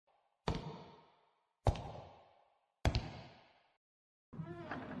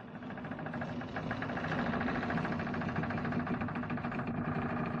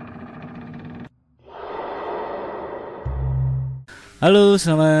Halo,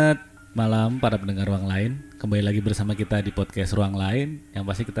 selamat malam para pendengar Ruang Lain. Kembali lagi bersama kita di podcast Ruang Lain. Yang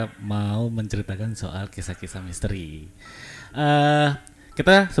pasti kita mau menceritakan soal kisah-kisah misteri.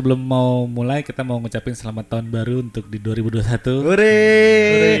 Kita sebelum mau mulai, kita mau ngucapin selamat tahun baru untuk di 2021. Hore.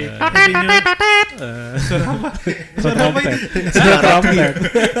 Suara trompet. Suara trompet.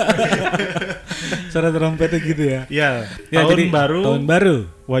 Suara trompetnya gitu ya. Ya, Tahun baru.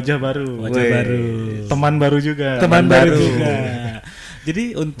 wajah baru, Wajah baru. teman baru juga. Teman baru juga.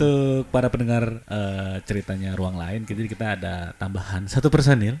 Jadi untuk para pendengar ceritanya Ruang Lain, jadi kita ada tambahan satu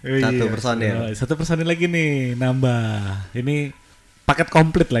personil. Satu personil. Satu personil lagi nih nambah. Ini paket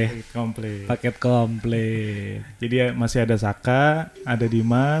komplit lah ya. Komplit. Paket komplit. Jadi masih ada Saka, ada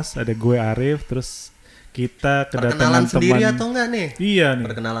Dimas, ada gue Arif, terus kita Perkenalan kedatangan sendiri teman. atau enggak nih? Iya nih.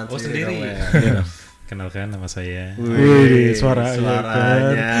 Perkenalan sendiri. dong, ya. Iya dong. Kenalkan nama saya. Wih, suaranya.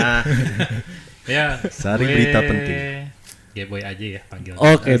 Suaranya. Ya, Sari gue berita penting. Geboy aja ya panggil.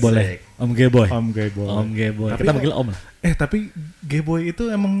 Oke, Asik. boleh. Om Geboy. Om Gayboy. Om Geboy. Tapi Kita kok- panggil Om lah. Tapi Gayboy itu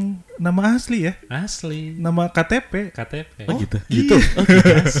emang nama asli ya? Asli. Nama KTP. KTP. Oh gitu. Gitu.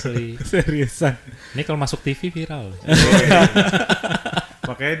 Asli. Seriusan. Ini kalau masuk TV viral.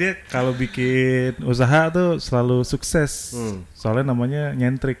 Makanya dia kalau bikin usaha tuh selalu sukses. Soalnya namanya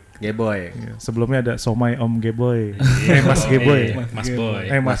nyentrik. Geboy. Ya, sebelumnya ada Somai Om Geboy. Mas Geboy. Iya, Mas Boy.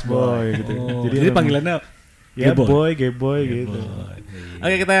 Mas Boy gitu. Oh, jadi emang- panggilannya ya Geboy. Geboy gitu.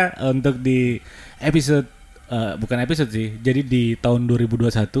 Oke, kita untuk di episode bukan episode sih. Jadi di tahun 2021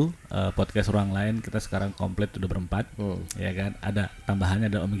 podcast Ruang Lain kita sekarang komplit udah berempat. Ya kan? Ada tambahannya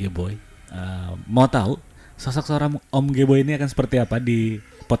ada Om Geboy. Mau tahu sosok seorang Om Geboy ini akan seperti apa di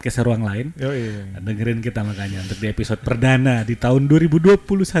podcast Ruang Lain? Yo iya. Dengerin kita makanya untuk di episode perdana di tahun 2021.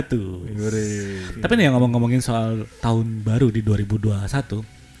 Tapi nih yang ngomongin soal tahun baru di 2021,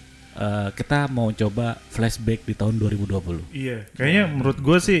 kita mau coba flashback di tahun 2020. Iya, kayaknya menurut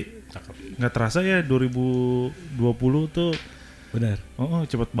gue sih nggak terasa ya 2020 tuh. Benar. Oh,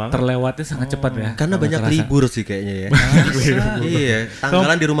 cepet banget. Terlewatnya sangat cepat ya. Karena Kalau banyak terasa. libur sih kayaknya ya. Iya,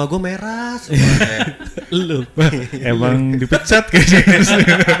 tanggalan di rumah gue merah semua. Lu Emang dipecat kayaknya.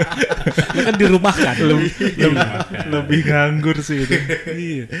 lu kan dirumahkan. Lebih nganggur sih itu.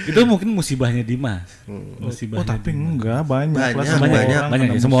 Iya. Itu mungkin musibahnya Dimas. Musibahnya Oh, tapi Dimas. enggak banyak. lah, Banyak, semua banyak, orang banyak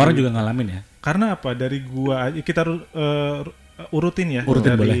kena ya. Semua orang musibah. juga ngalamin ya. Karena apa? Dari gua aja kita urutin ya.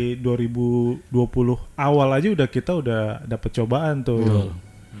 Urutin dari 2020 awal aja kita udah dapet cobaan tuh. Betul.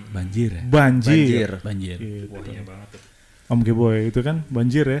 Banjir ya. Banjir. Banjir. Gitu. Wah, iya banget tuh. Om Geboy itu kan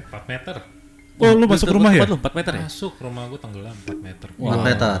banjir ya. 4 meter. Oh, lu masuk Itu rumah ya? tempat lu 4 meter ya? Masuk rumah gue tenggelam 4 meter. 4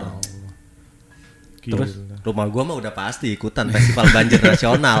 meter. Terus? Gila. Rumah gue mah udah pasti ikutan festival banjir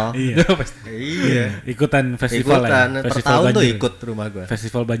nasional. Iya. Iya. Ikutan festival Ikutan ya. per Festival tahun tuh banjir. ikut rumah gue.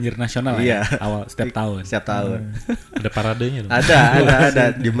 Festival banjir nasional Iya. ya. Awal setiap tahun. Setiap tahun. Ada paradenya loh. Ada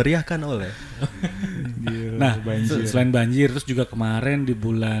dimeriahkan oleh. Gila, Nah, banjir. selain banjir, terus juga kemarin di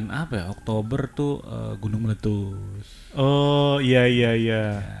bulan apa ya, Oktober tuh gunung meletus. Oh, iya.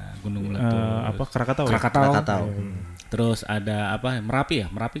 Ya, gunung meletus. Apa Krakatau? ya? Krakatau. Terus ada apa? Merapi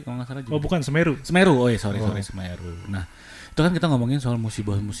ya? Merapi kalau nggak salah juga. Oh, bukan Semeru. Semeru. Oh, sorry Semeru. Nah, itu kan kita ngomongin soal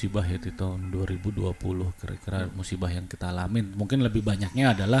musibah-musibah ya di tahun 2020. Kira-kira musibah yang kita alamin. Mungkin lebih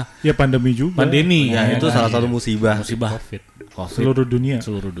banyaknya adalah Ya pandemi juga. pandemi. Ya, itu kan? salah satu musibah. Musibah COVID. Seluruh dunia.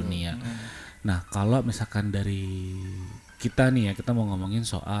 Seluruh dunia. Nah, kalau misalkan dari kita nih ya, kita mau ngomongin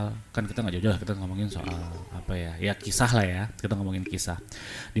soal, kan kita nggak jauh-jauh, kita ngomongin soal apa ya, ya kisah lah ya, kita ngomongin kisah.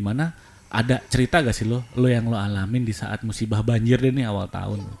 Dimana ada cerita gak sih lo yang lo alamin di saat musibah banjir deh nih awal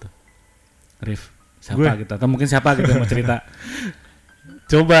tahun gitu. Rif, siapa Gue? gitu, atau mungkin siapa gitu yang mau cerita.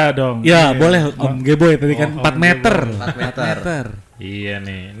 Coba dong. Ya Iya. boleh Om Geboy tadi kan Oh, 4 Om meter. Geboy. 4 meter. Iya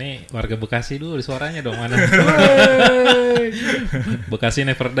nih, ini warga Bekasi dulu di suaranya dong mana? Bekasi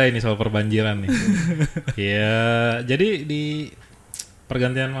never die nih soal perbanjiran nih. Ya, jadi di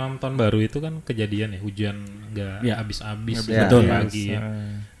pergantian malam tahun baru itu kan kejadian ya hujan nggak Ya. habis-habis Ya, betul. pagi ya.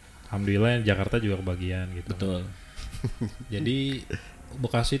 Ah. Alhamdulillah Jakarta juga kebagian gitu. Betul. Jadi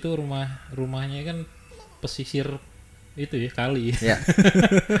Bekasi itu rumahnya kan pesisir itu ya kali. Ya.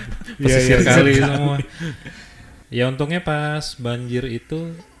 Pesisir Iya, kali semua. Ya untungnya pas banjir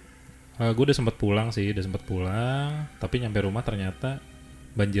itu gue udah sempet pulang, tapi nyampe rumah ternyata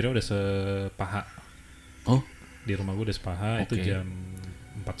banjirnya udah sepaha. Oh, Di rumah gue udah sepaha itu Oke. jam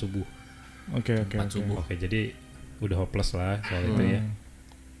 4 subuh. Oke. 4 subuh. Oke, jadi udah hopeless lah soal itu ya.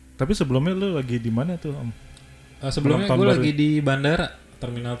 Tapi sebelumnya lu lagi di mana tuh, Om? Sebelumnya Tahun gue baru. lagi di bandara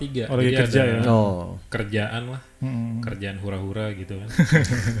Terminal 3. Oh, lagi Jadi kerja ada ya? Oh. kerjaan lah. Hmm. Kerjaan hura-hura gitu kan.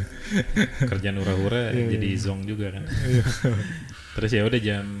 Kerjaan hura-hura Iya, jadi iya. zong juga kan. Iya. Terus ya udah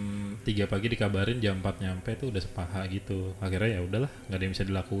jam 3 pagi dikabarin jam 4 nyampe tuh udah sepaha gitu. Akhirnya ya udahlah, nggak ada yang bisa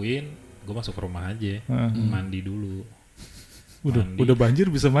dilakuin. Gue masuk ke rumah aja, mandi dulu. Udah banjir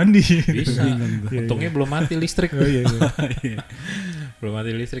bisa mandi. Bisa. Untungnya belum mati listrik. Oh, iya. Belum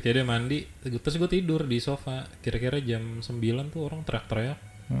mati listrik, jadi mandi. Terus gue tidur di sofa. Kira-kira jam 9 tuh orang teriak-teriak.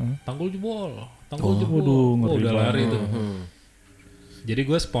 Tanggul jebol. Waduh, ngeri Udah lari banget. tuh. Jadi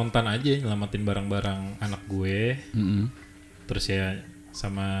gue spontan aja nyelamatin barang-barang anak gue. Terus ya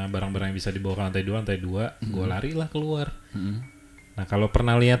sama barang-barang yang bisa dibawa ke lantai 2, gue lari lah keluar. Nah kalau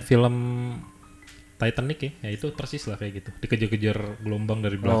pernah lihat film Titanic ya itu persis lah kayak gitu. Dikejar-kejar gelombang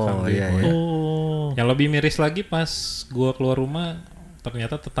dari belakang. Iya. Oh. Yang lebih miris lagi pas gue keluar rumah,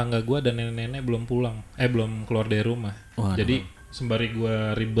 ternyata tetangga gue dan nenek-nenek belum pulang. Belum keluar dari rumah. Waduh. Jadi sembari gue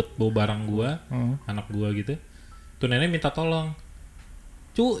ribet bawa barang gue, anak gue gitu, tuh nenek minta tolong.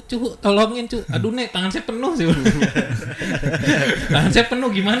 Cu, tolongin cu. Aduh nek, tangan saya penuh sih. Tangan saya penuh,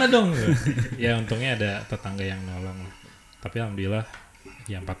 gimana dong? Ya untungnya ada tetangga yang nolong. Tapi alhamdulillah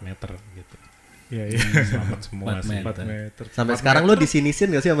ya 4 meter gitu. Iya. Selamat semua 4 sih. meter. 4 meter. Sampai sekarang lu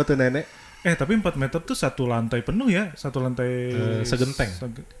disinisin gak sih sama tuh nenek? Tapi 4 meter tuh satu lantai penuh ya? Satu lantai... Segenteng.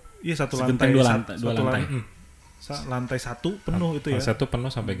 Iya, satu Segenteng lantai. dua lantai. Lantai satu penuh itu ya? Satu penuh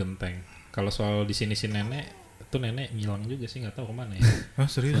sampai genteng. Kalau soal di sini si nenek, itu nenek ngilang juga sih, nggak tahu kemana ya. Ah,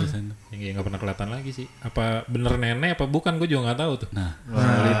 serius? Yang nggak pernah kelihatan lagi sih. Apa bener nenek apa bukan, gue juga nggak tahu tuh. Nah,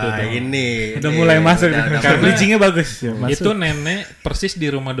 Ini Udah mulai masuk. Karena bridging-nya bagus. Ya, itu nenek persis di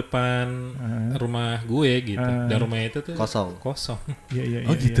rumah depan rumah gue gitu. Dan rumah itu tuh kosong. Iya.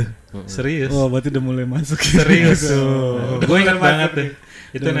 oh gitu. Serius. Oh, berarti udah mulai masuk. Serius. Gue ingat banget deh.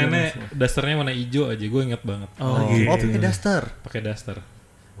 Itu nenek dasternya warna hijau aja, gue ingat banget. Oh, gitu. pakai daster. Pakai daster.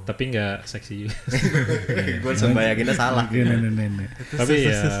 Tapi nggak seksi juga. Gue sembayanginnya salah. Nenek. Tapi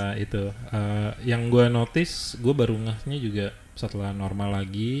ya itu yang gue notice, gue baru ngehnya juga setelah normal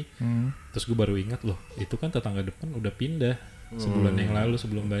lagi. Terus gue baru ingat loh, itu kan tetangga depan udah pindah sebulan yang lalu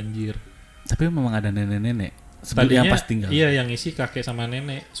sebelum banjir. Tapi memang ada nenek-nenek. Tadinya yang pas tinggal. iya, yang isi kakek sama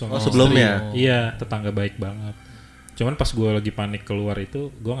nenek. Sebelumnya. Iya, tetangga baik banget. Cuman pas gue lagi panik keluar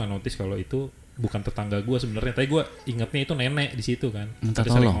itu, gue nggak notice kalau itu bukan tetangga gue sebenarnya. Tapi gue ingatnya itu nenek di situ kan. Minta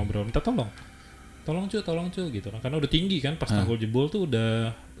Kita sering tolong. ngobrol, minta tolong cu gitu kan. Karena udah tinggi kan, pas tanggul jebol tuh udah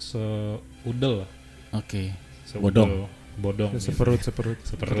seudel. Oke. Seudel. Bodong. Seperut.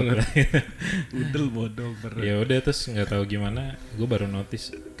 Udel bodong berat. Ya udah, terus nggak tahu gimana, gue baru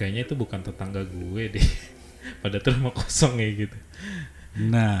notice kayaknya itu bukan tetangga gue deh. Pada tuh rumah kosong ya gitu.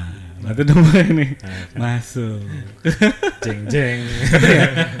 Nah, berarti udah mulai nih masuk. Jeng.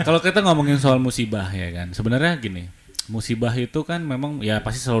 Kalau kita ngomongin soal musibah ya kan, sebenarnya gini, musibah itu kan memang ya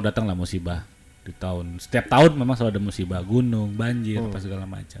pasti selalu datang lah musibah di tahun. Setiap tahun memang selalu ada musibah, gunung, banjir, apa segala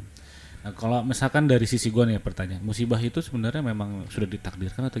macam. Nah, kalau misalkan dari sisi gue nih pertanyaan, musibah itu sebenarnya memang sudah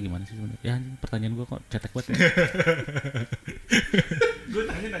ditakdirkan atau gimana sih sebenarnya? Ya pertanyaan gue kok cetek banget ya.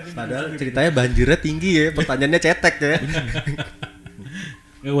 Padahal ceritanya banjirnya tinggi ya, pertanyaannya cetek ya.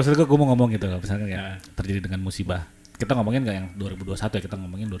 Nggak, maksud gue mau ngomong gitu loh, misalkan ya terjadi dengan musibah. Kita ngomongin nggak yang 2021 ya, kita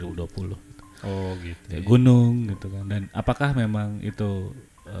ngomongin 2020. Oh gitu. Ya, gunung gitu kan. Dan apakah memang itu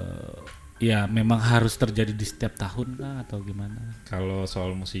ya memang harus terjadi di setiap tahun kah atau gimana? Kalau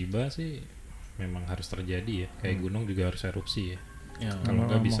soal musibah sih memang harus terjadi ya. Kayak gunung juga harus erupsi ya. Kalau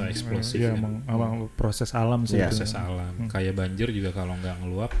nggak bisa eksplosif Iya, kan. emang proses alam sih. Iya. itu. Proses alam. Kayak banjir juga kalau nggak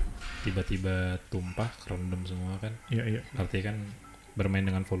ngeluap tiba-tiba tumpah, kerendam semua kan. Iya. Artinya kan bermain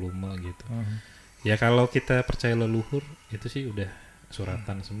dengan volume gitu. Ya kalau kita percaya leluhur itu sih udah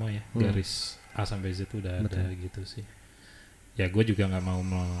suratan semua ya, garis A sampai Z itu udah ada gitu sih. Ya gue juga nggak mau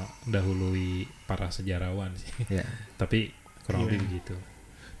mendahului para sejarawan sih. Iya. Tapi kurang lebih begitu.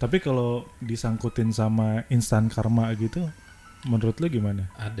 Tapi kalau disangkutin sama instan karma gitu, menurut lu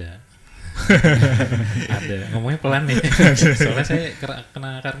gimana? Ada. Ada. Ngomongnya pelan nih. Soalnya saya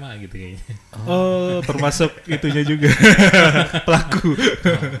kena karma gitu kayaknya. Oh, termasuk itunya juga. Pelaku.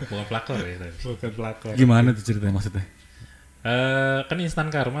 Bukan pelakor ya tapi. Bukan pelakor. Gimana tuh ceritanya maksudnya? Kan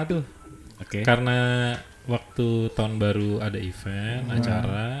instan karma tuh. Oke. Karena waktu tahun baru ada event,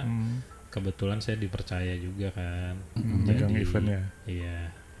 acara, kebetulan saya dipercaya juga kan. Megang event ya. Iya.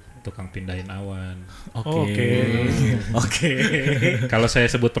 Tukang pindahin awan. Oke. Kalau saya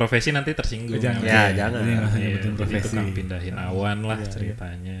sebut profesi nanti tersinggung. Jangan. Ya, jangan. Iya, Iya, sebutin jadi profesi. tukang pindahin awan lah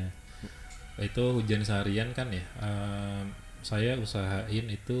ceritanya. Itu hujan seharian kan ya. Saya usahain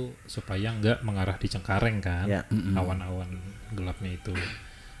itu supaya nggak mengarah di Cengkareng kan. Ya. Awan-awan gelapnya itu.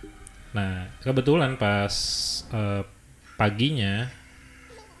 Nah kebetulan pas paginya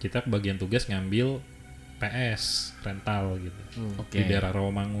kita bagian tugas ngambil PS rental gitu Oke. di daerah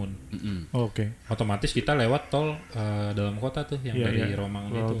Rawamangun. Oke. Otomatis kita lewat tol dalam kota tuh yang Iya, dari iya. Rawamangun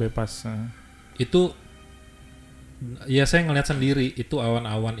Tol itu. bebas. Itu ya saya ngeliat sendiri itu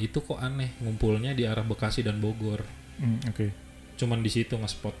awan-awan itu kok aneh ngumpulnya di arah Bekasi dan Bogor. Oke. Cuman di situ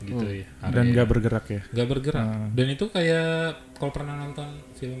nge-spot gitu ya. Dan nggak bergerak ya? Nggak bergerak. Dan itu kayak kalau pernah nonton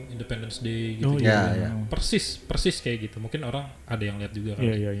film Independence Day gitu. Oh Ya, iya. ya. Persis kayak gitu. Mungkin orang ada yang lihat juga kan.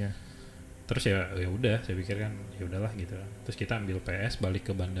 Iya. Terus ya udah, saya pikir kan ya udahlah gitu. Terus kita ambil PS balik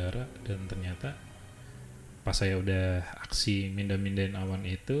ke bandara dan ternyata pas saya udah aksi mindah-mindahin awan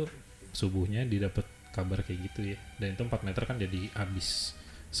itu subuhnya didapat kabar kayak gitu ya. Dan itu 4 meter kan jadi habis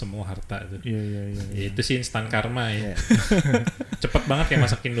semua harta itu. Iya. Ya, itu sih instan karma ya. Cepet banget kayak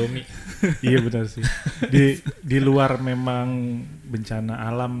masak Indomie. Iya benar sih. Di luar memang bencana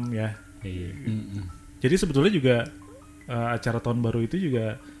alam ya. Iya. Jadi sebetulnya juga acara tahun baru itu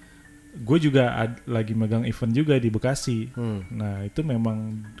juga gue juga lagi megang event juga di Bekasi. Nah itu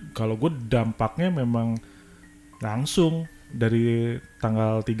memang kalau gue dampaknya memang langsung dari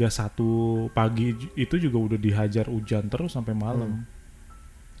tanggal 31 pagi itu juga udah dihajar hujan terus sampai malam.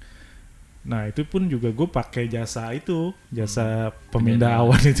 Nah itu pun juga gue pakai jasa pemindah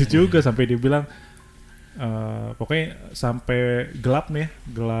awan itu juga sampai dibilang pokoknya sampai gelap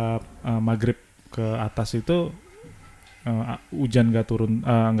maghrib ke atas itu hujan gak turun,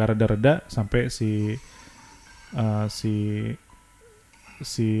 nggak reda-reda sampai si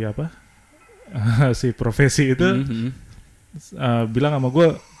profesi itu bilang sama gue,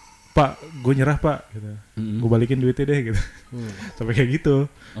 Pak, gue nyerah Pak, gitu. Gue balikin duitnya deh gitu, sampai kayak gitu.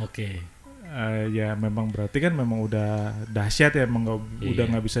 Oke. Ya memang berarti kan memang udah dahsyat ya, emang udah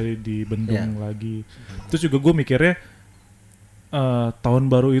nggak bisa dibendung lagi. Terus juga gue mikirnya tahun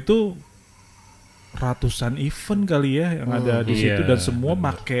baru itu ratusan event kali ya yang ada di situ dan semua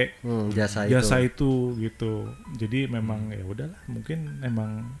make jasa itu gitu. Jadi memang ya udahlah, mungkin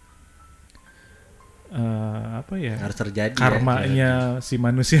emang harus terjadi karmanya si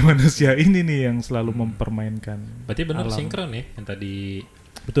manusia ini nih yang selalu mempermainkan. Berarti benar alam. sinkron ya yang tadi.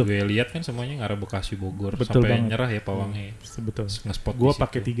 Betul. Gue lihat kan semuanya ngarah Bekasi Bogor. Betul sampai banget. Nyerah ya pawangnya. Betul. Nge-spot Gue di situ.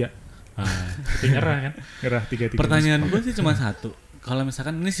 pakai 3. Itu nyerah kan. Nyerah 3. Pertanyaan gue sih cuma satu. Kalau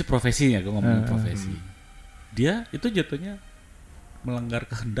misalkan ini si profesinya, gue ngomongin profesi. Dia itu jatuhnya melanggar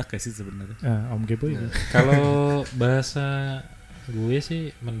kehendak gak sih sebenarnya? Om Gebo itu. Kalau bahasa gue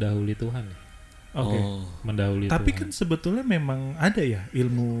sih mendahului Tuhan ya. Oke. Mendahului Tapi Tuhan. kan sebetulnya memang ada ya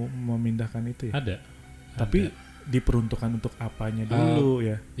ilmu memindahkan itu ya. Ada. Tapi diperuntukkan untuk apanya dulu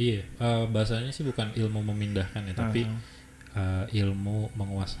ya? Iya, bahasanya sih bukan ilmu memindahkan ya, tapi ilmu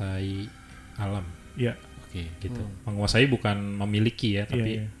menguasai alam. Iya. Oke. Gitu. Menguasai bukan memiliki ya,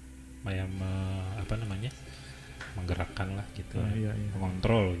 tapi Iya. kayak menggerakkan lah gitu. Iya.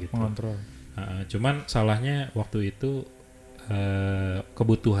 Mengontrol gitu. Mengontrol. Cuman salahnya waktu itu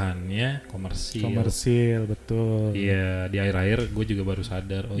kebutuhannya komersil, betul. Iya, di akhir-akhir gue juga baru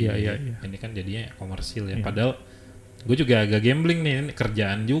sadar, Iya. ini kan jadinya komersil ya. Iya. Padahal gue juga agak gambling nih, ini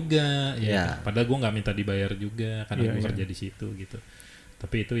kerjaan juga ya. Iya. Padahal gue nggak minta dibayar juga karena Iya, gue iya. kerja di situ gitu.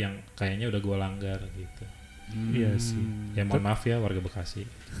 Tapi itu yang kayaknya udah gue langgar gitu. Iya sih. Ya mohon maaf ya warga Bekasi.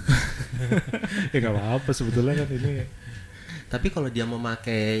 Ya nggak apa-apa sebetulnya kan ini. Tapi kalau dia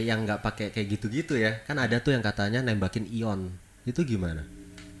memakai yang nggak pakai kayak gitu-gitu ya, kan ada tuh yang katanya nembakin ion. Itu gimana?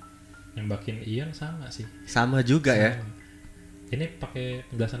 Nembakin ion sama sih. Sama juga ya. Ini pakai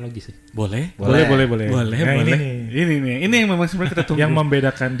penjelasan logis sih. Boleh. Boleh. Nah, Ini yang memang sebenarnya kita tunggu. yang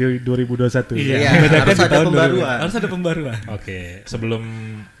membedakan di 2021. Iya, membedakan harus di ada tahun pembaruan. Harus ada pembaruan. Oke, sebelum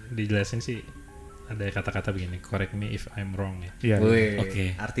dijelasin sih ada kata-kata begini, correct me if I'm wrong ya. Iya. Wih,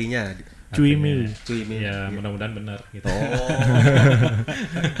 Oke. artinya Cuimi. Ya mudah-mudahan benar gitu. Oh.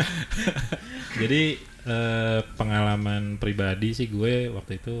 Jadi pengalaman pribadi sih gue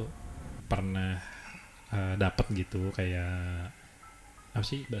waktu itu pernah dapat gitu kayak apa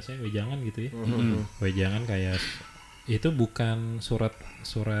sih bahasanya wejangan gitu ya. Wejangan kayak itu bukan surat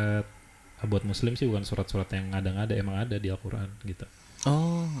buat muslim sih, bukan surat-surat yang ngada-ngada, emang ada di Al-Qur'an gitu.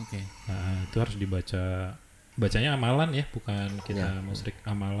 Oh, oke. Nah, itu harus dibaca. Bacanya amalan ya, bukan kita musyrik,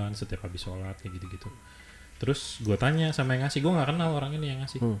 amalan setiap habis sholat kayak gitu-gitu. Terus gue tanya sama yang ngasih, gue nggak kenal orang ini yang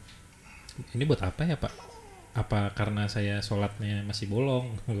ngasih. Ini buat apa ya Pak? Apa karena saya sholatnya masih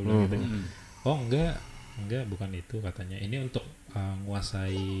bolong? Gue bilang gitu. Oh enggak, bukan itu katanya. Ini untuk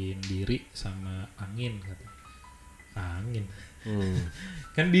nguasain diri sama angin kata. Angin.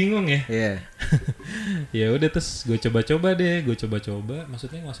 Kan bingung ya. Iya. Ya udah terus gue coba-coba.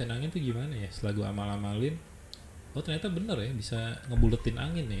 Maksudnya nguasain angin tuh gimana ya? Setelah gue amal-amalin, oh ternyata bener ya bisa ngebuletin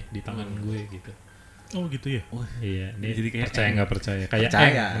angin ya di tangan gue gitu. Oh gitu ya. Iya, ini Jadi kayak percaya nggak percaya. Kayak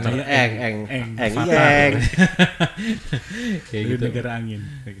Percaya. bener. Eng. Fatal. Kayak Dari gitu. negara angin.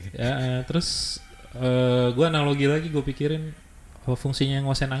 Ya, terus gue analogi lagi, gue pikirin fungsinya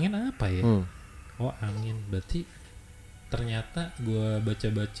nguasain angin apa ya? Oh, angin. Berarti ternyata gue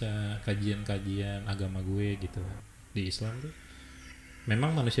baca-baca kajian-kajian agama gue gitu di Islam tuh,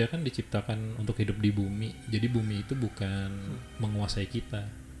 memang manusia kan diciptakan untuk hidup di bumi. Jadi bumi itu bukan menguasai kita,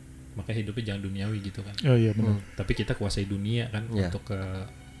 makanya hidupnya jangan duniawi gitu kan. Oh iya benar. Tapi kita kuasai dunia kan Iya. untuk ke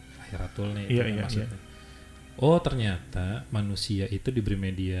akhiratul nih. Iya, itu iya, maksudnya. Oh ternyata manusia itu diberi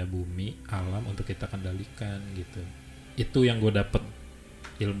media bumi, alam untuk kita kendalikan gitu. Itu yang gue dapet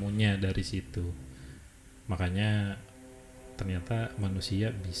ilmunya dari situ. Makanya ternyata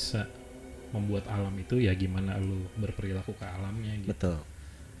manusia bisa membuat alam itu ya gimana lu berperilaku ke alamnya gitu. Betul.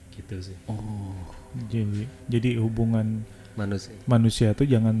 Gitu sih. Jadi hubungan Manusia. manusia tuh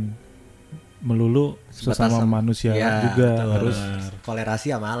jangan melulu Sebatas sesama sama- manusia Iya, juga, betul. harus Benar. Kolerasi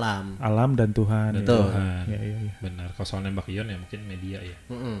sama alam. alam dan Tuhan. Betul. Tuhan. Ya, ya, ya. Benar. Kalau soal nembak ion ya mungkin media ya,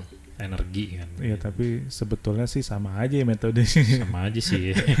 Mm-mm. energi kan. Iya, tapi sebetulnya sih sama aja ya metodenya. Sama aja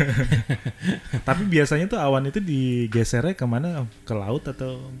sih. Tapi biasanya tuh awan itu digesernya kemana? Ke laut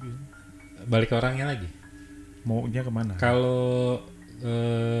atau Balik ke orangnya lagi. maunya kemana? Kalau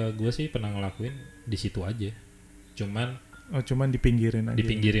gue sih pernah ngelakuin di situ aja. Cuman Oh, cuman dipinggirin aja.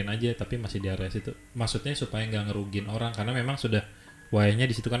 dipinggirin aja tapi masih di area situ. Maksudnya supaya nggak ngerugin orang karena memang sudah wayahnya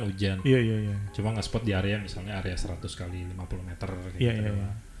di situ kan hujan. Iya, iya, iya. Cuma nggak spot di area misalnya area 100 kali 50 meter kayak Iya, gitu iya, iya.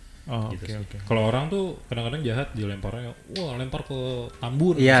 doang. Oh, Gitu oke, sih. oke. Kalau orang tuh kadang-kadang jahat dilemparnya, wah lempar ke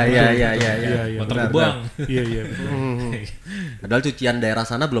Tambun. Iya, misalnya. iya, iya, Iya, iya. iya, Bantar benar, Gebang. Iya, iya. betul. Padahal cucian daerah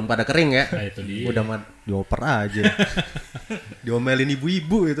sana belum pada kering ya. Nah itu dia. Udah dioper aja. Diomelin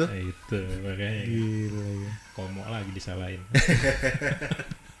ibu-ibu itu. Nah, itu makanya Gila ya. komo lagi disalahin.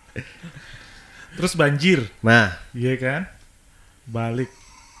 Terus banjir, Nah, iya kan? Balik.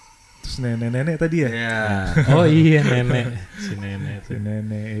 Terus nenek-nenek tadi ya? ya. Oh iya nenek, si nenek Si tuh.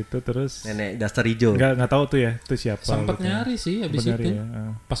 nenek itu terus Nenek daster hijau. nggak tahu tuh ya itu siapa. Sempet gitu. nyari sih abis Sempet nyari itu. ya,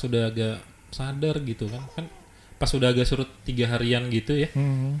 Pas udah agak sadar gitu kan pas udah agak surut 3 harian gitu ya,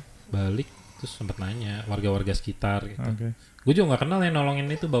 balik terus sempet nanya warga-warga sekitar gitu. Oke. Gue juga nggak kenal yang nolongin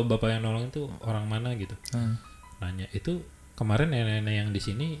itu, bapak-bapak yang nolongin itu orang mana gitu. Nanya itu kemarin nenek-nenek yang di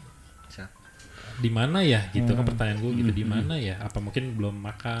sini Siap. di mana ya gitu kan pertanyaan gue gitu, di mana ya, apa mungkin belum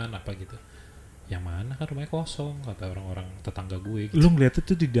makan apa gitu. Yang mana kan rumahnya kosong kata orang-orang tetangga gue gitu. Lu ngeliat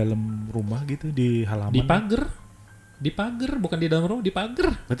itu di dalam rumah gitu di halaman? Di pagar bukan di dalam rumah, di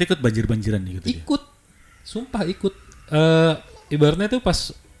pagar. Berarti ikut banjir-banjiran gitu dia. Ikut, sumpah ikut. Ibaratnya tuh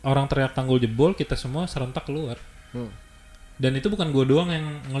pas orang teriak tanggul jebol, kita semua serentak keluar. Dan itu bukan gue doang yang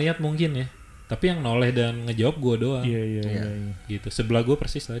ngelihat mungkin ya, tapi yang noleh dan ngejawab gue doang. Iya, iya, Iya. iya. Gitu. Sebelah gue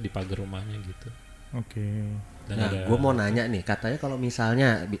persis lah di pagar rumahnya gitu. Oke. Dan Nah, ada gue mau nanya nih, katanya kalau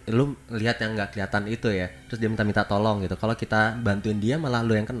misalnya lu lihat yang nggak kelihatan itu ya, terus dia minta tolong gitu. Kalau kita bantuin dia malah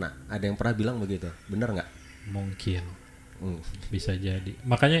lu yang kena. Ada yang pernah bilang begitu, bener nggak? mungkin Hmm. bisa jadi.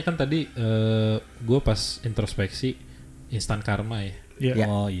 Makanya kan tadi gue pas introspeksi instan karma ya. Iya. Ya.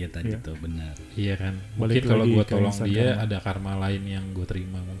 Oh iya tadi Iya. tuh benar. Iya kan. Balik Mungkin kalau lagi gue ke tolong instan dia karma. ada karma lain yang gue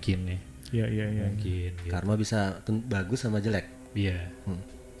terima mungkin ya. Iya, iya, iya. Mungkin. Gitu. Karma bisa bagus sama jelek. Iya.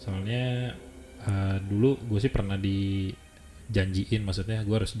 Soalnya dulu gue sih pernah dijanjiin, maksudnya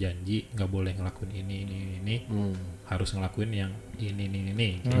gue harus janji nggak boleh ngelakuin ini, harus ngelakuin yang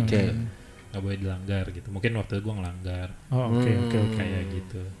ini. Kayak Oke. gitu. Nggak boleh dilanggar gitu. Mungkin waktu itu gue ngelanggar Oh, oke, oke, oke. kayak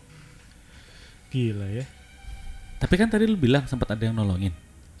gitu. Gila ya. Tapi kan tadi lu bilang sempat ada yang nolongin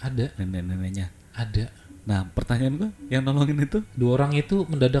Ada, nenek-neneknya. ada. Nah pertanyaan gua, yang nolongin itu 2 orang itu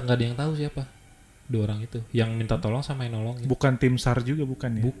mendadak nggak ada yang tahu siapa. 2 orang itu yang minta tolong sama yang nolongin. Bukan tim SAR juga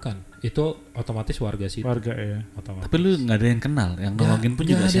bukan ya? Bukan, itu otomatis warga situ. Warga ya. Otomatis. tapi lu nggak ada yang kenal, yang nolongin pun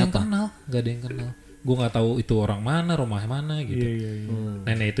juga Nggak ada yang siapa? kenal, nggak ada yang kenal. Gue nggak tahu itu orang mana, rumah mana gitu. Iya, iya, iya.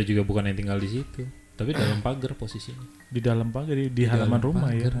 Nenek itu juga bukan yang tinggal di situ, tapi dalam pagar posisinya. Di dalam pagar di halaman dalam rumah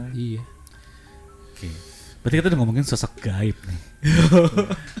ya. pagar, Iya. Oke. Berarti kita udah ngomongin sosok gaib nih.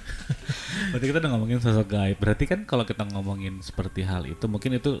 Berarti kita udah ngomongin sosok gaib. Berarti kan kalau kita ngomongin seperti hal itu,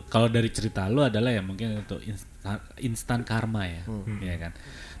 mungkin itu kalau dari cerita lu adalah ya mungkin itu instan karma ya, ya kan.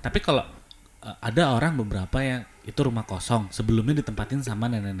 Tapi kalau ada orang beberapa yang itu rumah kosong, sebelumnya ditempatin sama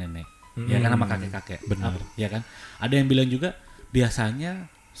nenek-nenek, ya kan, sama kakek-kakek. Benar. Ya kan. Ada yang bilang juga biasanya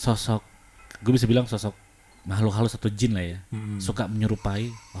sosok, gue bisa bilang sosok makhluk halus atau jin lah ya, suka menyerupai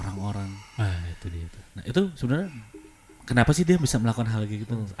orang-orang. Ah itu dia tuh. Nah itu sebenarnya kenapa sih dia bisa melakukan hal kayak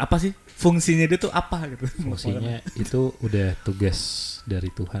gitu? Apa sih fungsinya dia tuh apa gitu? Fungsinya itu udah tugas dari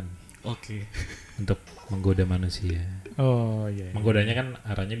Tuhan. Oke. untuk menggoda manusia. Oh iya. Menggodanya kan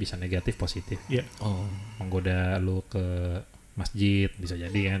arahnya bisa negatif positif. Iya. Oh. Menggoda lu ke masjid bisa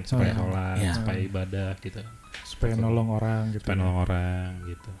jadi kan supaya sholat, Iya. supaya ibadah gitu. Supaya nolong orang gitu. Supaya nolong orang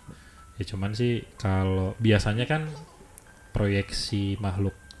gitu. Ya cuman sih kalau biasanya kan proyeksi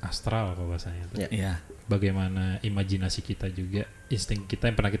makhluk astral kalau bahasanya tuh. Ya. Iya. Bagaimana imajinasi kita juga, insting kita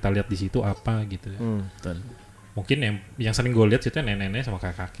yang pernah kita lihat di situ apa gitu. Betul. Mungkin yang sering gue lihat itu nenek-nenek sama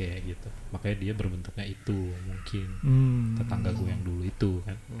kakek gitu. Makanya dia berbentuknya itu mungkin tetangga gue yang dulu itu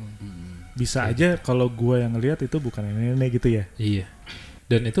kan. Bisa aja kalau gua yang ngelihat itu bukan nenek gitu ya. Iya.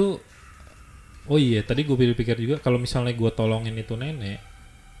 Dan itu oh iya tadi gue pikir juga kalau misalnya gue tolongin itu nenek,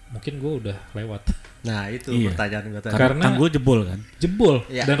 mungkin gue udah lewat. Nah itu Iya. pertanyaan gue tadi. Karena- Tanggul jebol kan. Jebol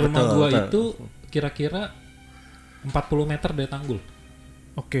Iya, dan rumah betul, gue betul. itu kira-kira 40 meter dari tanggul.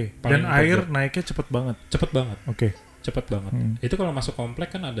 Oke. Paling Dan air pojok. naiknya cepet banget. Cepet banget. Oke. Cepet banget. Itu kalau masuk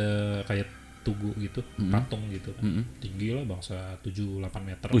komplek kan ada kayak tugu gitu, patung gitu kan. Tinggi lah bangsa 7-8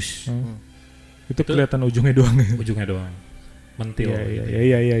 meter. Push. Itu kelihatan ujungnya doang. Ujungnya doang. Mentil.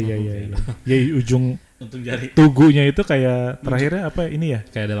 Iya gitu. iya. Ya ujung Untuk jari. tugunya itu kayak terakhirnya apa ini ya?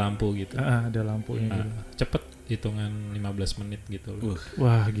 Kayak ada lampu gitu. Ada lampunya. Nah, gitu. cepet hitungan 15 menit gitu loh.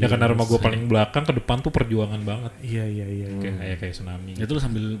 Wah Ya gila. karena rumah gue paling belakang ke depan tuh perjuangan banget. Iya. Kayak tsunami. Itu lu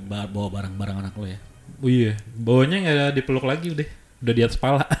sambil bawa barang-barang anak lu ya. Oh iya, bawahnya nggak dipeluk lagi udah di atas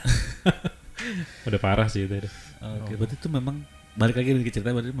pala. Udah parah sih itu. Oke, berarti itu memang balik lagi ke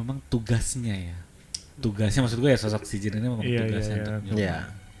cerita berarti memang tugasnya ya. Tugasnya maksud gue ya sosok si Jin ini memang Iya, tugasnya iya, untuk iya. nyoba. Iya.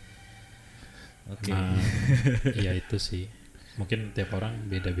 Oke. Nah, iya itu sih. Mungkin tiap orang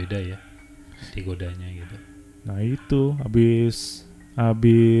beda-beda ya digodanya gitu. Nah itu habis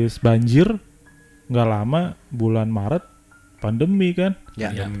banjir nggak lama bulan Maret pandemi kan. Ya.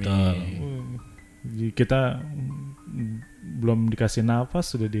 Iya, Demi- betul. Jadi kita belum dikasih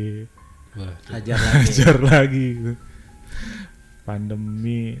nafas sudah Wah, Hajar lagi. dihajar lagi gitu.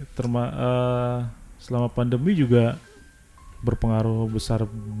 Pandemi selama pandemi juga berpengaruh besar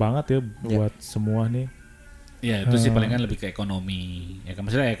banget ya buat semua nih. Ya itu sih palingan lebih ke ekonomi. Ya kan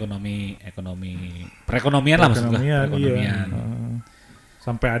maksudnya ekonomi perekonomian lah maksud gue. Iya.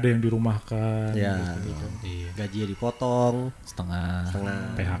 Sampai ada yang dirumahkan. Ya. iya. Gajinya dipotong setengah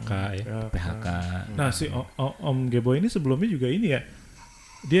PHK ya. Ya, PHK. Nah si Om Gebo ini sebelumnya juga ini ya,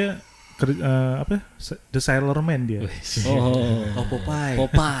 dia The Sailor Man dia. Oh, Popeye.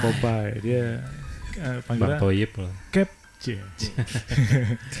 Popeye dia Bang panggilan Toyib loh. Cap.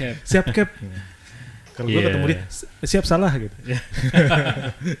 Cap. Siap Cap. Kalau gue Iya. ketemu dia siap salah gitu. Iya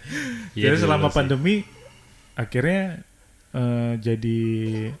Jadi dulu selama sih. pandemi akhirnya jadi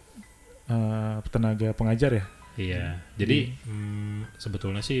tenaga pengajar ya. Iya. Jadi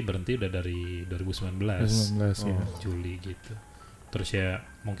sebetulnya sih berhenti udah dari 2019. 2019 ya. Juli gitu. Terus ya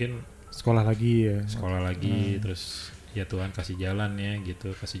mungkin Sekolah lagi ya. sekolah lagi terus ya Tuhan kasih jalan ya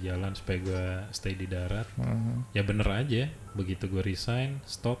gitu, kasih jalan supaya gue stay di darat. Ya bener aja, begitu gue resign,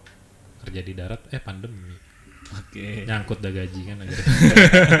 stop kerja di darat, pandemi. Oke. Nyangkut dah gaji kan akhirnya.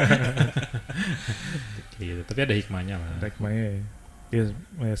 Gitu. Tapi ada hikmahnya lah. Hikmahnya ya.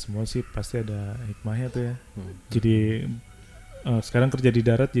 Ya semua sih pasti ada hikmahnya tuh ya. Jadi sekarang kerja di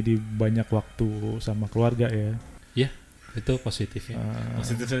darat jadi banyak waktu sama keluarga ya. Ya, itu positifnya.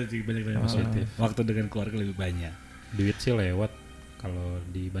 Positifnya jadi banyak Positif. Waktu dengan keluarga lebih banyak. Duit sih lewat kalau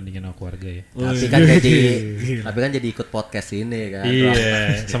dibandingin sama keluarga ya. Tapi kan jadi ikut podcast ini kan.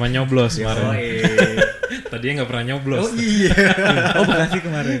 Iya, sama nyoblos kemarin. Yoi. Tadinya nggak pernah nyoblos. Oh iya. Oh Bekasi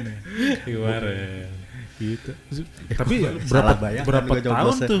kemarin ya. Kemarin. Gitu. Tapi Salah bayar berapa kan gua tahun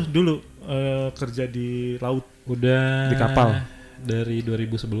joblosnya. tuh dulu kerja di laut? Udah Di kapal? dari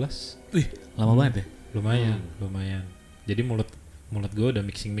 2011. Wih, lama banget ya. Lumayan. Jadi mulut gue udah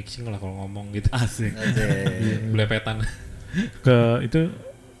mixing lah kalau ngomong gitu. Asik. Asik. Belepetan.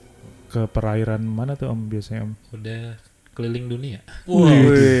 Ke perairan mana tuh Om biasanya Om? Udah keliling dunia.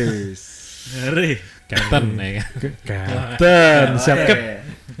 Wih. Ngeri. Captain ya kan. Kapten, siap Cap.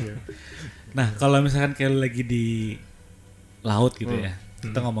 Nah, kalau misalkan kayak lu lagi di laut gitu ya.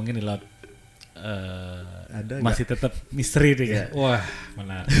 Kita ngomongin di laut Ada masih tetap misteri nih kan. Wah,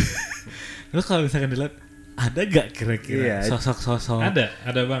 menarik. Terus kalau misalkan di laut ada gak kira-kira Iya. sosok-sosok? ada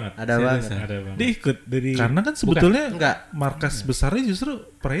banget. Ada banget. Ada banget. Dia ikut dari Karena kan sebetulnya Enggak. markas besarnya justru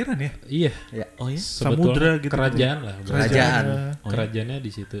perairan ya. Iya. oh ya. Samudra Sebetulnya gitu. kerajaan lah. Kerajaan. Kerajaannya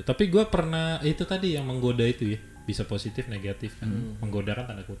di situ. Tapi gue pernah itu tadi yang menggoda itu ya. Bisa positif, negatif kan. Menggoda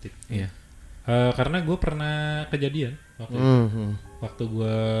kan tanda kutip. Iya. Karena gue pernah kejadian waktu itu. Waktu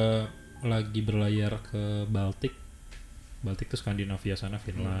gue lagi berlayar ke Baltik tuh Skandinavia sana,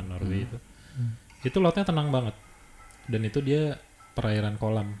 Finland, Norway itu lautnya tenang banget dan itu dia perairan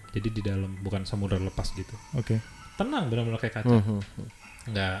kolam, jadi di dalam, bukan samudra lepas gitu. Oke. Tenang, benar-benar kayak kaca.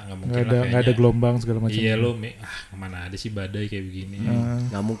 Nggak mungkin lah Nggak ada kayaknya. gelombang segala macam. Iya lo, kemana ada sih badai kayak begini.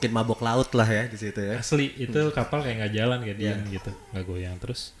 Nggak mungkin mabok laut lah ya di situ ya. Asli itu kapal kayak nggak jalan kayak diam gitu, nggak goyang.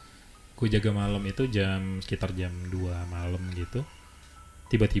 Terus gue jaga malam itu sekitar jam 2 malam gitu.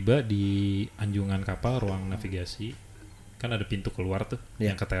 Tiba-tiba di anjungan kapal ruang navigasi kan ada pintu keluar tuh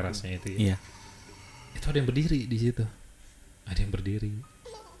yang ke terasnya itu ya. Iya. Itu ada yang berdiri di situ. Ada yang berdiri.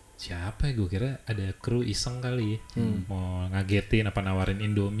 Siapa ya, gue kira ada kru iseng kali ya. Mau ngagetin apa nawarin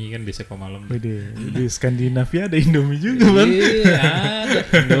Indomie kan biasa kalau malam. Wede, di Skandinavia ada Indomie juga bang. Iya ada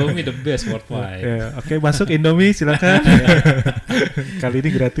Indomie the best worldwide. Ya, oke, masuk Indomie silakan. Kali ini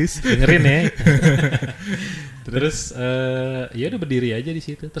gratis. Dengerin ya. Terus ya udah berdiri aja di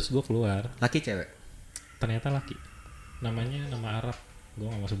situ. Terus gue keluar. Laki cewek? Ternyata laki. Namanya nama Arab. Gue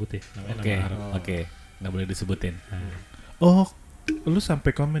gak mau sebut ya. Namanya Oke, nama Arab. oke. Nggak boleh disebutin. Nah, Oh, lu sampai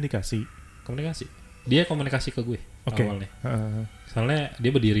komunikasi. komunikasi. Dia komunikasi ke gue Oke. awalnya. Soalnya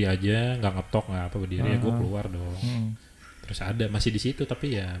dia berdiri aja, nggak ngetok nggak apa berdiri. Ya gue keluar dong. Terus ada masih di situ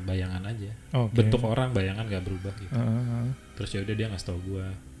tapi ya bayangan aja. Oke. Bentuk orang bayangan nggak berubah gitu. Terus ya udah dia ngasih tau gue.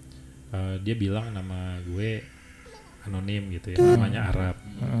 Dia bilang nama gue anonim gitu ya, namanya Arab.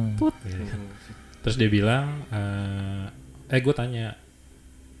 Gitu. Terus dia bilang, gue tanya,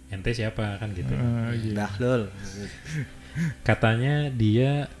 ente siapa kan gitu. Dahlul. Katanya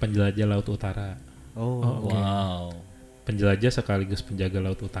dia penjelajah laut utara. Wow. Penjelajah sekaligus penjaga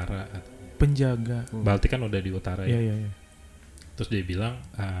laut utara. Penjaga. Baltik kan udah di utara ya. Iya. Terus dia bilang,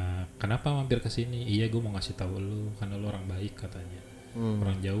 kenapa mampir ke sini? Iya, gue mau ngasih tahu lu karena lu orang baik katanya.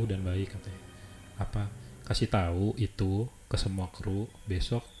 Orang jauh dan baik katanya. Apa? Kasih tahu itu ke semua kru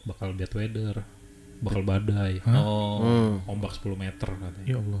besok bakal bad weather, bakal badai. Ombak 10 meter katanya.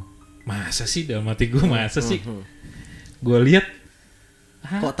 Ya Allah. Masa sih dalam hati gue masa sih? Gue lihat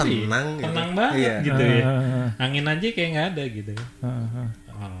Kok tenang gitu? Tenang banget Iya. gitu ya. Angin aja kayak nggak ada gitu.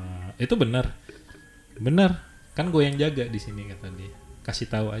 Itu benar. Kan gue yang jaga di sini kata dia. Kasih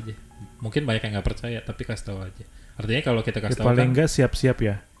tahu aja. Mungkin banyak yang nggak percaya tapi kasih tahu aja. Artinya kalau kita kasih tahu Paling kan enggak siap-siap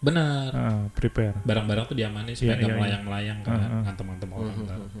ya. benar. Prepare. Barang-barang tuh diamanin supaya nggak melayang-melayang kan, ngantem-ngantem orang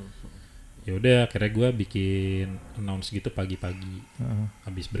kan. Ya udah akhirnya gue bikin announce gitu pagi-pagi.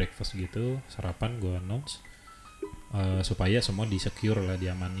 Habis breakfast gitu, sarapan gue announce supaya semua di-secure lah,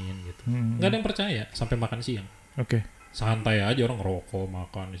 diamanin gitu. Nggak ada yang percaya sampai makan siang. Oke. Santai aja orang ngerokok,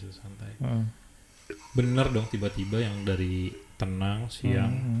 makan di situ santai. Bener dong tiba-tiba yang dari tenang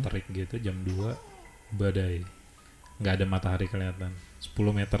siang terik gitu jam 2 badai. Nggak ada matahari kelihatan. 10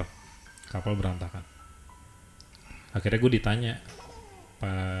 meter kapal berantakan. Akhirnya gue ditanya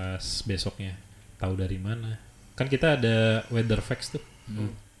pas besoknya, tahu dari mana? Kan kita ada weather facts tuh.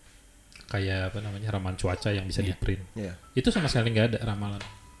 Kayak apa namanya, ramalan cuaca yang bisa di-print. Iya. Itu sama sekali nggak ada ramalan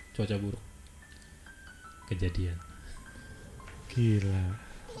cuaca buruk. Kejadian. Gila.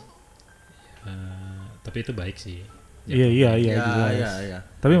 Tapi itu baik sih. Iya Iya, jelas. iya.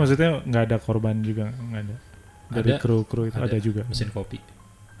 Tapi maksudnya nggak ada korban juga, nggak ada. Dari Ada. kru itu ada juga. Mesin kopi.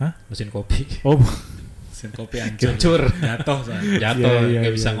 Hah? Mesin kopi. Oh, Mesin kopi hancur. Jatuh jatuh, Iya,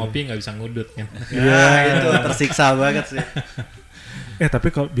 nggak bisa iya. ngopi, nggak bisa ngudut kan. Ya, itu tersiksa banget sih. tapi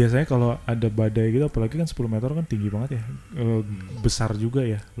kalau biasanya kalau ada badai gitu, apalagi kan 10 meter kan tinggi banget ya, besar juga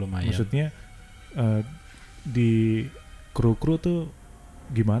ya. Lumayan. Maksudnya di kru-kru tuh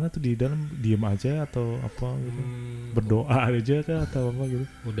gimana tuh di dalam, diem aja atau apa gitu, berdoa aja kah atau apa gitu,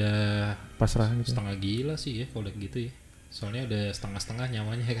 Udah pasrah gitu. setengah gila sih ya kalau udah gitu ya. Soalnya udah setengah-setengah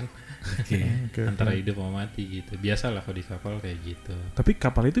nyawanya kan. Oke. Antara hidup sama mati gitu. Biasalah kalau di kapal kayak gitu. Tapi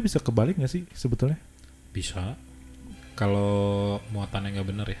kapal itu bisa kebalik nggak sih sebetulnya? Bisa. Kalau muatannya nggak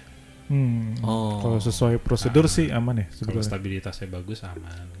bener ya. Kalau sesuai prosedur sih aman ya Kalau sebetulnya. stabilitasnya bagus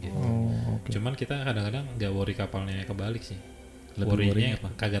aman gitu. Oke. Cuman kita kadang-kadang nggak worry kapalnya kebalik sih. Lebih worry Worry-nya apa?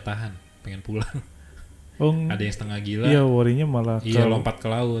 kagak tahan, pengen pulang. Oh, Ada yang setengah gila. iya, worry-nya malah Iya, lompat ke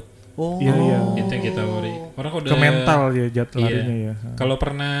laut. Oh. Iya. Itu yang kita worry. Orang kalau ke udah mental ya Iya. larinya ya. Kalau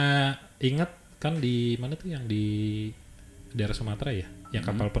pernah ingat kan di mana tuh yang di daerah Sumatera ya, yang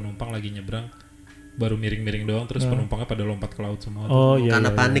kapal penumpang lagi nyebrang baru miring-miring doang terus penumpangnya pada lompat ke laut semua. Oh tuh. iya.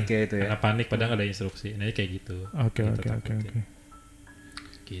 Karena iya, panik ya itu ya. Karena panik padahal nggak ada instruksi. Nah kayak gitu. Oke Kita oke oke takutin. oke.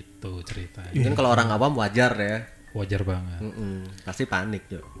 Gitu ceritanya. Mungkin kalau orang awam wajar ya. Wajar banget. Pasti panik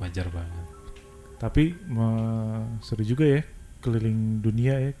Jo. Wajar banget. Tapi seru juga ya keliling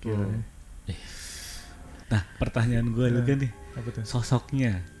dunia ya kira. Nah, pertanyaan gue juga nih, Apa tuh?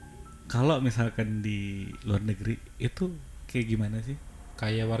 sosoknya kalau misalkan di luar negeri itu kayak gimana sih?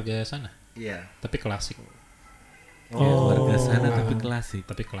 Kayak warga sana, Iya. tapi klasik. Kayak warga sana tapi klasik.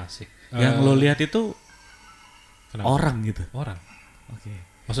 Tapi klasik. Yang lo lihat itu Kenapa? orang gitu. Orang. Oke.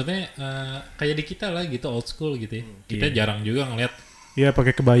 Maksudnya kayak di kita lah gitu, old school gitu ya. Kita jarang juga ngeliat Iya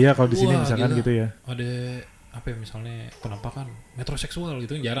pakai kebaya kalau di sini wah, misalkan gila, gitu ya. ada apa ya misalnya penampakan metroseksual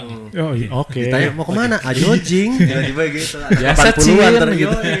gitu jarang ya. Oh iya, oke. Ditanya mau kemana? Ajojing. Tiba-tiba gitu. Biasa 80-an Cin,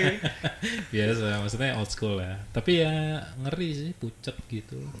 gitu. Biasa, maksudnya old school lah. Tapi ya ngeri sih, pucet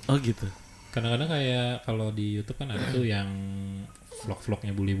gitu. Oh gitu. Kadang-kadang kayak kalau di YouTube kan ada tuh yang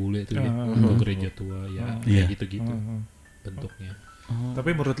vlog-vlognya bule-bule tuh ya, ke gereja tua ya, Iya. kayak gitu-gitu bentuknya.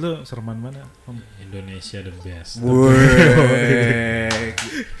 Tapi menurut lu sereman mana? Indonesia the best.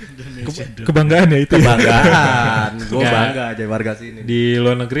 Kebanggaan ya itu. Kebanggaan. Gue Nggak. bangga aja warga sini. Di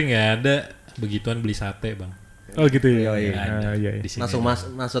luar negeri nggak ada begituan beli sate bang. Oh gitu ya. Iya, iya. Ah, iya, iya. Di sini Langsung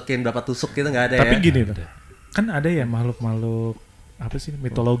masukin berapa tusuk gitu nggak ada Tapi ya? gini tuh. Kan ada ya makhluk-makhluk apa sih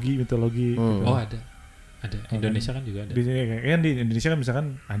mitologi gitu. Oh ada. Indonesia kan juga ada. Di sini kan di Indonesia kan misalkan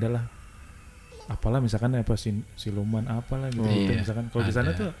adalah apalah misalkan apa siluman apalah gitu, Iya, misalkan kalau di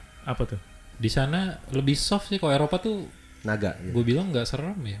sana ada. tuh apa tuh? Di sana lebih soft sih. Kalau Eropa tuh Naga. Gitu. gue bilang nggak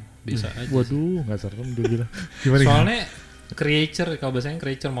serem ya, bisa aja. sih. Waduh, nggak serem dia bilang. Gimana? Soalnya creature, kalau bahasanya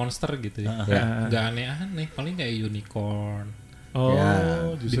creature monster gitu ya. Ya. Nggak aneh-aneh, paling kayak unicorn. Oh, Ya.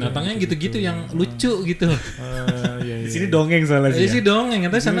 justru Binatangnya gitu-gitu yang lucu gitu. Iya, iya. Di sini dongeng soalnya Jadi sih dong, yang Di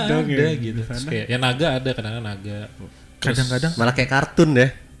katanya sini sana dongeng. ada gitu. Terus kayak ya naga ada, kadang-kadang naga. Kadang-kadang Malah kayak kartun deh.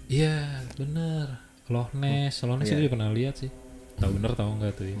 Iya, bener. Loch Ness Iya. itu pernah lihat sih. Tahu bener tahu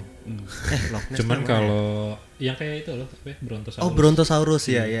nggak tuh ya. Loch Ness Cuman namanya. kalau yang kayak itu loh, apa ya, Brontosaurus. Oh Brontosaurus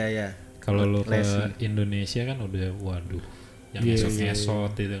ya, ya. Kalau lo ke Leslie. Indonesia kan udah waduh, yang Iya,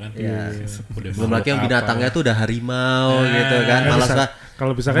 esot-esot itu kan. Iya. Udah Belum lagi yang makhluk binatangnya apa. tuh udah harimau gitu kan. Nah, Malah bisa- sa-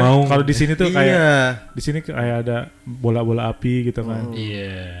 kalau misalkan Mau- kalau di sini tuh kayak iya. di sini kayak ada bola-bola api gitu kan.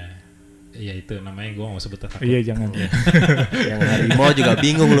 Iya. Iya itu namanya gue mau sebut takut. Iya jangan. Yang harimau juga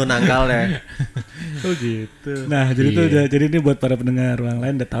bingung lu nangkalnya. Oh gitu. Nah, jadi tuh Iya. jadi ini buat para pendengar ruang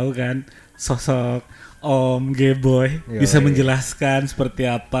lain udah tahu kan sosok Om Geboy bisa Yoi. menjelaskan seperti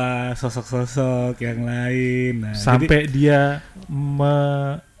apa sosok-sosok yang lain. Nah, Sampai dia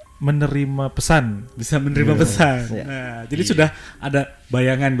menerima pesan. jadi bisa menerima pesan. Iya. Nah, jadi sudah ada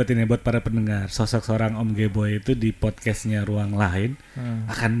bayangan berarti nih buat para pendengar sosok seorang Om Geboy itu di podcastnya Ruang Lain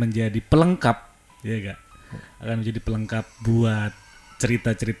akan menjadi pelengkap, ya gak? Akan menjadi pelengkap buat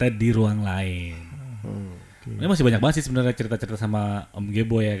cerita-cerita di Ruang Lain. Ini masih banyak banget sih sebenarnya cerita-cerita sama Om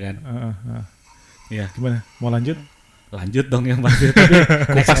Geboy ya kan. Ya, Gimana? Mau lanjut? lanjut dong yang pasti. Tapi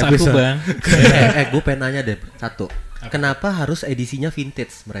Kupas aku bang. Gue pengen nanya deh satu. Kenapa harus edisinya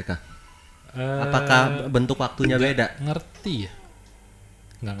vintage mereka? Apakah bentuk waktunya beda? Ngerti ya?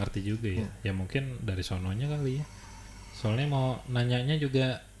 Nggak ngerti juga ya. Ya mungkin dari sononya kali ya. Soalnya mau nanyanya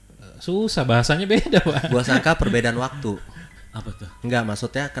juga susah, bahasanya beda pak. Gua sangka perbedaan waktu. apa tuh? Enggak,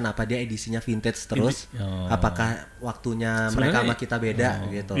 maksudnya kenapa dia edisinya vintage terus? Oh. Apakah waktunya Sebenarnya- mereka sama kita beda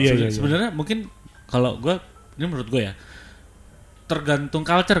gitu? Iya, iya. Sebenarnya mungkin kalau ini menurut gue ya tergantung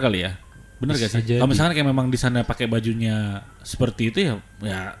culture kali ya. Bener gak Bisa sih? jadi. Kalau misalkan kayak memang di sana pakai bajunya seperti itu ya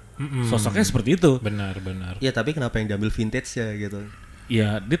sosoknya seperti itu. Benar. Iya, tapi kenapa yang diambil vintage ya gitu?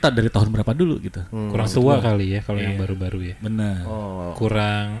 Ya dia dari tahun berapa dulu gitu. Kurang tua kali ya kalau yang baru-baru ya. Benar. Oh.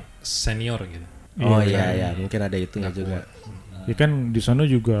 Kurang senior gitu. Oh iya, mungkin ada itunya juga. Ya kan di sana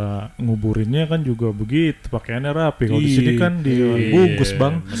juga nguburinnya kan juga begitu, pakaiannya rapi. Kalau di Iya. sini kan dibungkus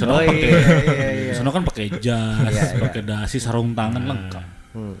bang. Sono Oh, pakai iya. sono kan pakai jas, Iya, iya. pakai dasi, sarung tangan lengkap.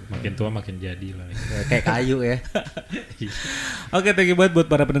 Makin tua makin jadi lah. Ya, kayak kayu ya. Oke, thank you banget buat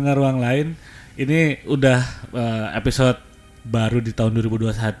para pendengar Ruang Lain. Ini udah episode baru di tahun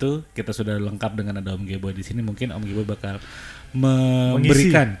 2021. Kita sudah lengkap dengan ada Om Geboy di sini. Mungkin Om Geboy bakal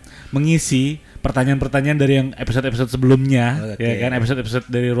mengisi pertanyaan-pertanyaan dari yang episode-episode sebelumnya, Oke. ya kan, episode-episode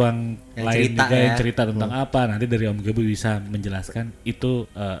dari Ruang Yang Lain cerita juga ya. yang cerita tentang apa. Nanti dari Om Geboy bisa menjelaskan itu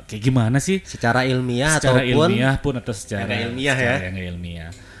kayak gimana sih Secara ilmiah secara ataupun ilmiah pun atau secara yang nggak ilmiah ya. secara yang nggak ilmiah.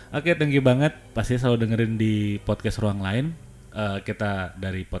 Oke, thank you banget. Pasti selalu dengerin di podcast Ruang Lain. Kita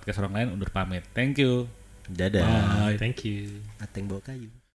dari podcast Ruang Lain undur pamit. Thank you. Dadah. Bye. Thank you. Ateng bawa kayu.